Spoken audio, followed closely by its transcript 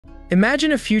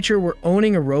Imagine a future where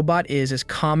owning a robot is as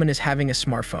common as having a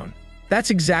smartphone. That's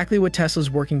exactly what Tesla's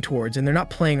working towards, and they're not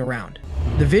playing around.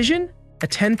 The vision? A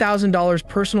 $10,000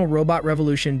 personal robot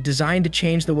revolution designed to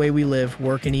change the way we live,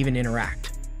 work, and even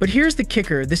interact. But here's the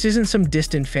kicker, this isn't some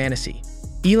distant fantasy.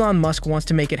 Elon Musk wants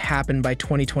to make it happen by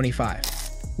 2025.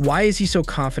 Why is he so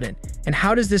confident? And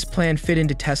how does this plan fit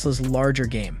into Tesla's larger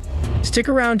game? Stick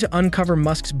around to uncover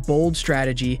Musk's bold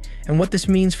strategy and what this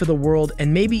means for the world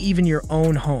and maybe even your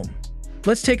own home.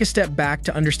 Let's take a step back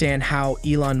to understand how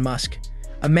Elon Musk,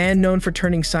 a man known for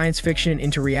turning science fiction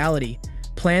into reality,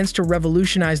 plans to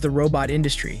revolutionize the robot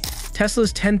industry.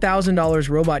 Tesla's $10,000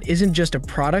 robot isn't just a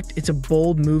product, it's a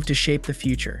bold move to shape the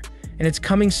future. And it's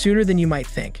coming sooner than you might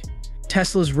think.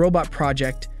 Tesla's robot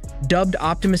project, dubbed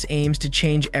Optimus, aims to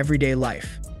change everyday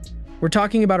life. We're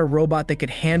talking about a robot that could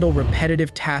handle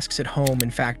repetitive tasks at home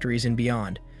and factories and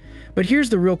beyond. But here's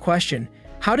the real question.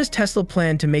 How does Tesla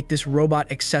plan to make this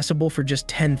robot accessible for just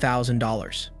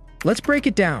 $10,000? Let's break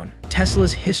it down.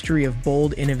 Tesla's history of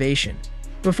bold innovation.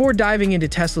 Before diving into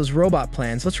Tesla's robot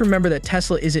plans, let's remember that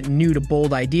Tesla isn't new to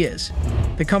bold ideas.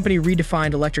 The company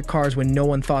redefined electric cars when no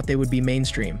one thought they would be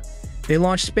mainstream. They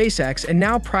launched SpaceX, and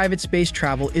now private space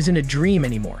travel isn't a dream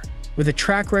anymore. With a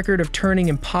track record of turning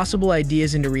impossible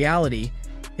ideas into reality,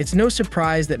 it's no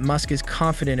surprise that Musk is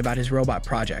confident about his robot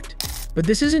project. But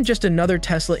this isn't just another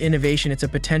Tesla innovation, it's a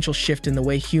potential shift in the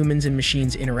way humans and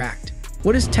machines interact.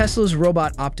 What is Tesla's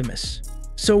robot Optimus?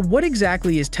 So what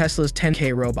exactly is Tesla's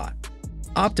 $10K robot?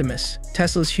 Optimus,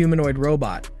 Tesla's humanoid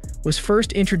robot, was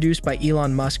first introduced by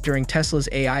Elon Musk during Tesla's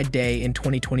AI Day in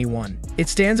 2021. It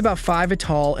stands about 5 feet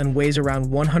tall and weighs around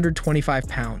 125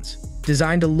 pounds.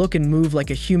 Designed to look and move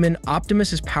like a human,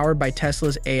 Optimus is powered by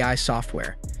Tesla's AI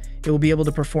software. It will be able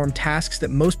to perform tasks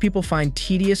that most people find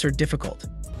tedious or difficult.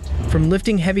 From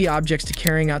lifting heavy objects to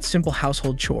carrying out simple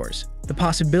household chores, the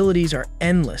possibilities are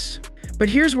endless. But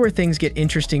here's where things get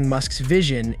interesting. Musk's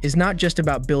vision is not just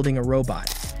about building a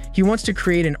robot. He wants to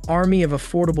create an army of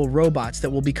affordable robots that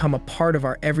will become a part of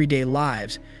our everyday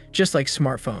lives, just like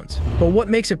smartphones. But what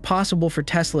makes it possible for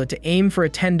Tesla to aim for a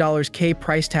 $10K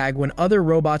price tag when other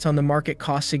robots on the market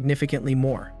cost significantly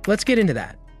more? Let's get into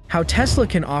that. How Tesla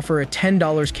can offer a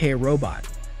 $10K robot.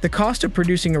 The cost of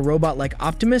producing a robot like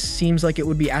Optimus seems like it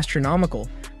would be astronomical,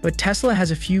 but Tesla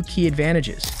has a few key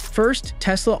advantages. First,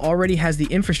 Tesla already has the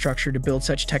infrastructure to build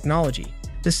such technology.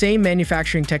 The same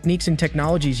manufacturing techniques and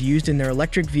technologies used in their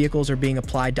electric vehicles are being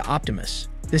applied to Optimus.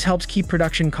 This helps keep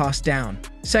production costs down.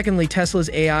 Secondly, Tesla's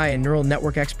AI and neural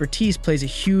network expertise plays a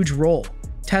huge role.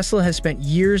 Tesla has spent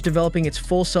years developing its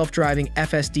full self-driving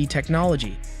FSD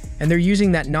technology, and they're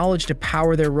using that knowledge to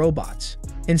power their robots.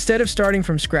 Instead of starting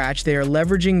from scratch, they are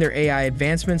leveraging their AI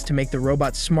advancements to make the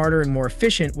robots smarter and more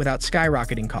efficient without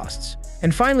skyrocketing costs.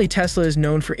 And finally, Tesla is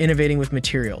known for innovating with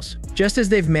materials. Just as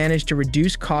they've managed to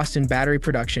reduce costs in battery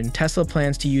production, Tesla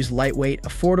plans to use lightweight,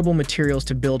 affordable materials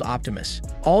to build Optimus.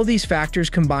 All these factors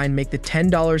combined make the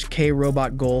 $10K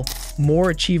robot goal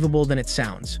more achievable than it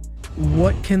sounds.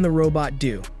 What can the robot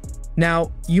do?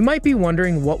 Now, you might be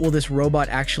wondering, what will this robot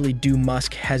actually do?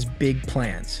 Musk has big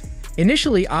plans.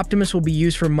 Initially, Optimus will be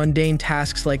used for mundane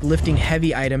tasks like lifting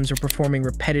heavy items or performing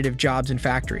repetitive jobs in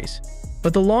factories.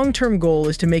 But the long-term goal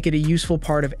is to make it a useful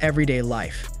part of everyday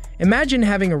life. Imagine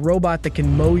having a robot that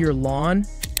can mow your lawn,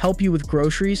 help you with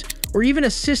groceries, or even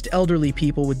assist elderly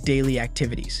people with daily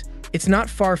activities. It's not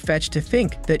far-fetched to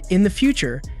think that in the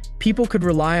future, people could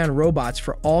rely on robots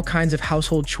for all kinds of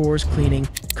household chores, cleaning,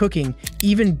 cooking,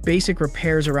 even basic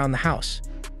repairs around the house.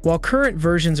 While current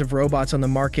versions of robots on the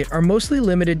market are mostly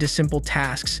limited to simple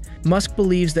tasks, Musk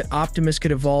believes that Optimus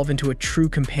could evolve into a true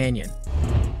companion.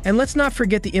 And let's not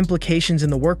forget the implications in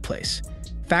the workplace.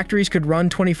 Factories could run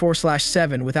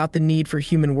 24/7 without the need for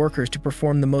human workers to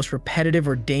perform the most repetitive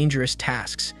or dangerous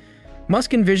tasks. Musk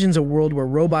envisions a world where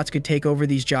robots could take over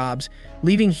these jobs,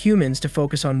 leaving humans to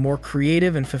focus on more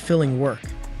creative and fulfilling work.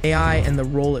 AI and the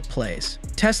role it plays.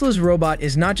 Tesla's robot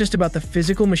is not just about the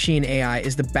physical machine. AI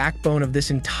is the backbone of this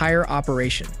entire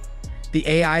operation. The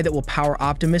AI that will power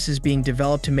Optimus is being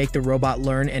developed to make the robot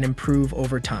learn and improve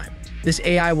over time. This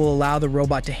AI will allow the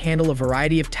robot to handle a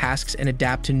variety of tasks and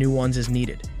adapt to new ones as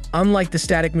needed. Unlike the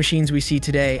static machines we see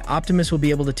today, Optimus will be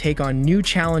able to take on new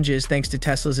challenges thanks to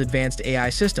Tesla's advanced AI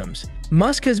systems.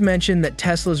 Musk has mentioned that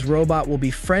Tesla's robot will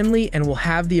be friendly and will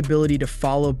have the ability to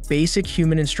follow basic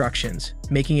human instructions,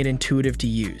 making it intuitive to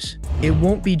use. It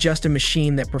won't be just a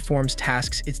machine that performs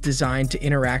tasks, it's designed to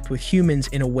interact with humans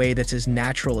in a way that's as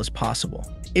natural as possible.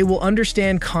 It will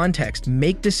understand context,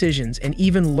 make decisions, and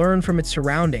even learn from its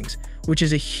surroundings, which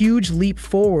is a huge leap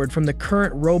forward from the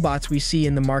current robots we see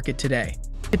in the market today.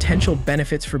 Potential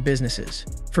benefits for businesses.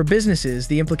 For businesses,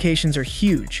 the implications are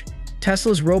huge.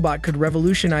 Tesla's robot could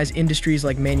revolutionize industries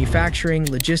like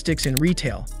manufacturing, logistics, and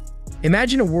retail.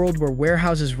 Imagine a world where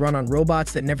warehouses run on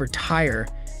robots that never tire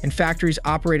and factories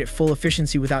operate at full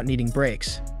efficiency without needing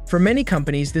breaks. For many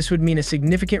companies, this would mean a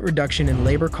significant reduction in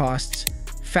labor costs,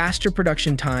 faster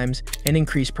production times, and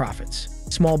increased profits.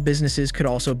 Small businesses could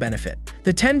also benefit.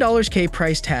 The $10K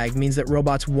price tag means that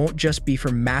robots won't just be for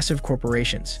massive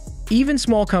corporations. Even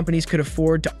small companies could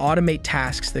afford to automate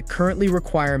tasks that currently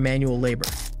require manual labor.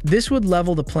 This would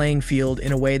level the playing field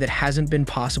in a way that hasn't been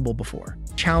possible before.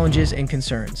 Challenges and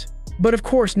concerns. But of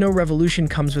course, no revolution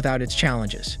comes without its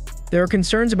challenges. There are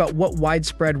concerns about what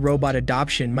widespread robot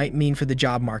adoption might mean for the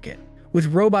job market. With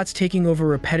robots taking over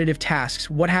repetitive tasks,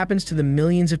 what happens to the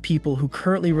millions of people who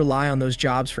currently rely on those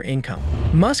jobs for income?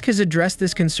 Musk has addressed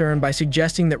this concern by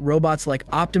suggesting that robots like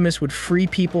Optimus would free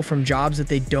people from jobs that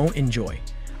they don't enjoy,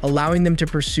 allowing them to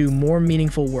pursue more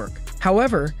meaningful work.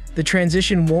 However, the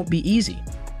transition won't be easy.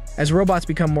 As robots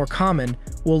become more common,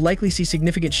 we'll likely see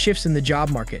significant shifts in the job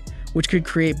market, which could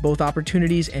create both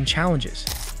opportunities and challenges.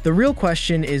 The real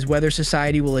question is whether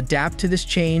society will adapt to this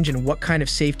change and what kind of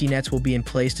safety nets will be in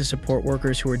place to support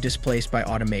workers who are displaced by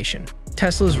automation.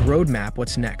 Tesla's roadmap,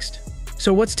 what's next?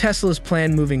 So what's Tesla's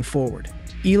plan moving forward?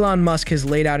 Elon Musk has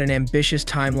laid out an ambitious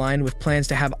timeline with plans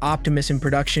to have Optimus in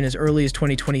production as early as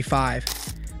 2025.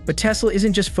 But Tesla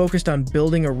isn't just focused on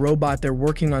building a robot, they're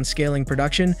working on scaling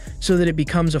production so that it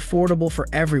becomes affordable for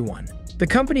everyone. The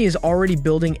company is already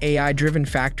building AI-driven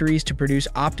factories to produce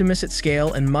Optimus at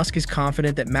scale, and Musk is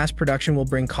confident that mass production will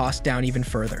bring costs down even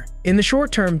further. In the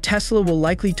short term, Tesla will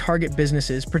likely target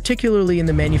businesses, particularly in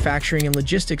the manufacturing and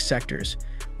logistics sectors,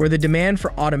 where the demand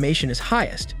for automation is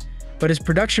highest. But as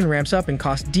production ramps up and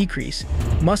costs decrease,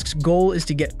 Musk's goal is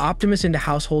to get Optimus into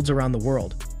households around the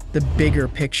world. The bigger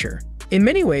picture. In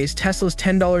many ways, Tesla's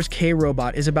 $10K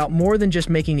robot is about more than just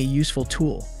making a useful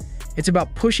tool. It's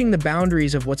about pushing the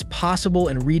boundaries of what's possible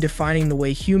and redefining the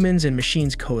way humans and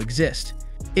machines coexist.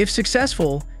 If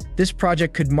successful, this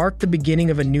project could mark the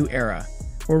beginning of a new era,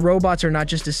 where robots are not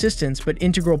just assistants but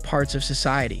integral parts of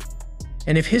society.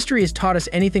 And if history has taught us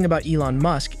anything about Elon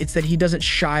Musk, it's that he doesn't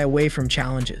shy away from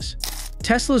challenges.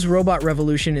 Tesla's robot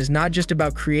revolution is not just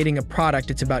about creating a product,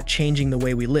 it's about changing the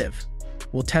way we live.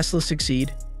 Will Tesla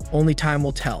succeed? Only time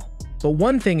will tell. But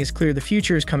one thing is clear, the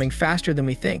future is coming faster than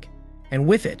we think, and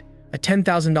with it, a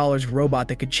 $10,000 robot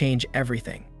that could change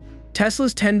everything.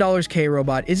 Tesla's $10K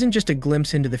robot isn't just a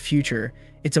glimpse into the future,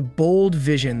 it's a bold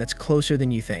vision that's closer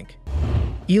than you think.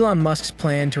 Elon Musk's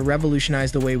plan to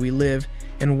revolutionize the way we live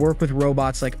and work with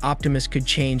robots like Optimus could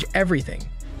change everything,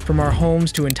 from our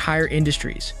homes to entire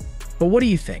industries. But what do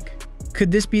you think?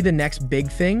 Could this be the next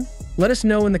big thing? Let us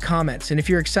know in the comments, and if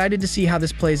you're excited to see how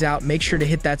this plays out, make sure to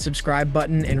hit that subscribe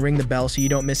button and ring the bell so you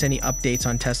don't miss any updates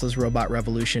on Tesla's robot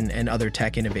revolution and other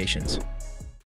tech innovations.